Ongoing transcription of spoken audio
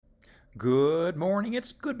Good morning.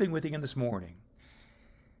 It's good being with you again this morning.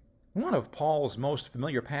 One of Paul's most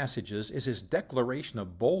familiar passages is his declaration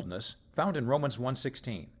of boldness found in Romans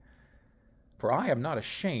 1:16. For I am not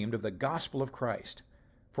ashamed of the gospel of Christ,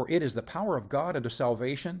 for it is the power of God unto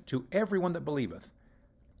salvation to everyone that believeth,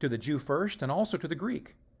 to the Jew first and also to the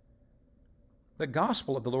Greek. The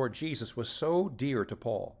gospel of the Lord Jesus was so dear to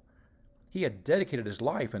Paul. He had dedicated his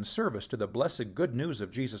life in service to the blessed good news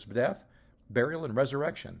of Jesus' death, burial, and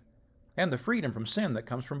resurrection, and the freedom from sin that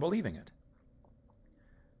comes from believing it.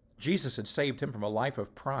 Jesus had saved him from a life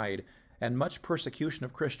of pride and much persecution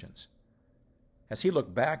of Christians. As he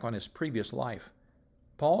looked back on his previous life,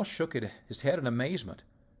 Paul shook his head in amazement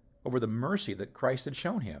over the mercy that Christ had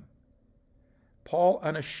shown him. Paul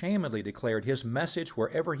unashamedly declared his message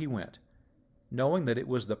wherever he went, knowing that it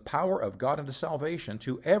was the power of God unto salvation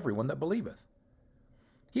to everyone that believeth.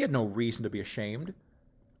 He had no reason to be ashamed.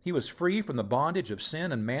 He was free from the bondage of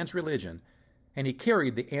sin and man's religion, and he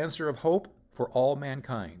carried the answer of hope for all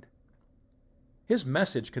mankind. His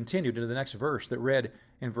message continued into the next verse that read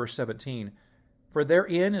in verse 17, For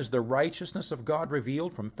therein is the righteousness of God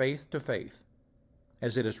revealed from faith to faith.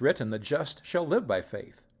 As it is written, the just shall live by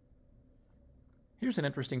faith. Here's an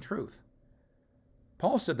interesting truth.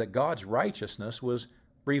 Paul said that God's righteousness was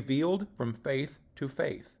revealed from faith to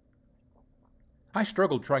faith. I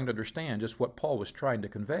struggled trying to understand just what Paul was trying to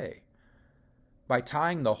convey. By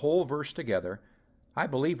tying the whole verse together, I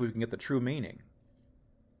believe we can get the true meaning.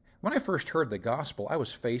 When I first heard the gospel, I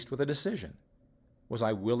was faced with a decision. Was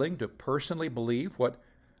I willing to personally believe what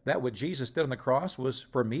Jesus did on the cross was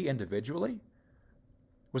for me individually?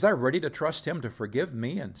 Was I ready to trust him to forgive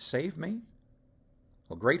me and save me?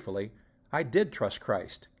 Well, gratefully, I did trust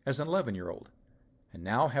Christ as an 11-year-old, and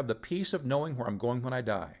now have the peace of knowing where I'm going when I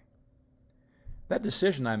die. That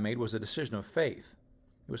decision I made was a decision of faith.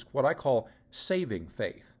 It was what I call saving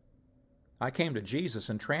faith. I came to Jesus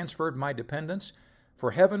and transferred my dependence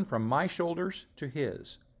for heaven from my shoulders to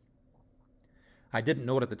his. I didn't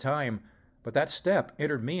know it at the time, but that step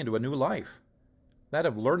entered me into a new life, that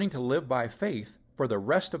of learning to live by faith for the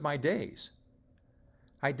rest of my days.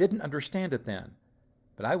 I didn't understand it then,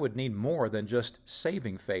 but I would need more than just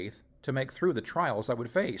saving faith to make through the trials I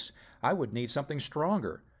would face. I would need something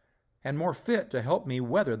stronger and more fit to help me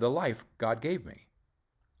weather the life God gave me.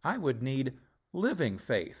 I would need living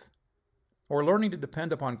faith, or learning to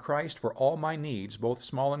depend upon Christ for all my needs, both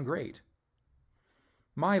small and great.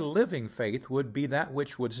 My living faith would be that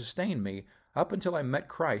which would sustain me up until I met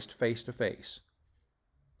Christ face to face.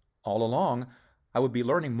 All along, I would be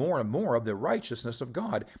learning more and more of the righteousness of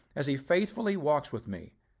God as he faithfully walks with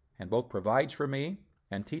me and both provides for me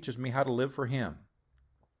and teaches me how to live for him.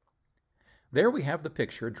 There we have the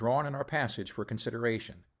picture drawn in our passage for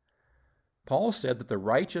consideration. Paul said that the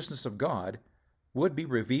righteousness of God would be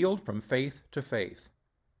revealed from faith to faith.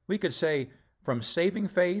 We could say from saving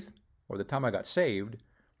faith, or the time I got saved,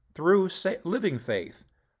 through living faith,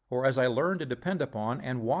 or as I learned to depend upon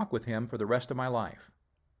and walk with him for the rest of my life.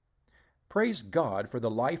 Praise God for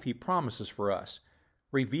the life he promises for us,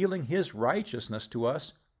 revealing his righteousness to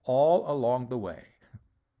us all along the way.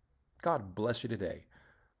 God bless you today.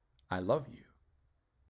 I love you.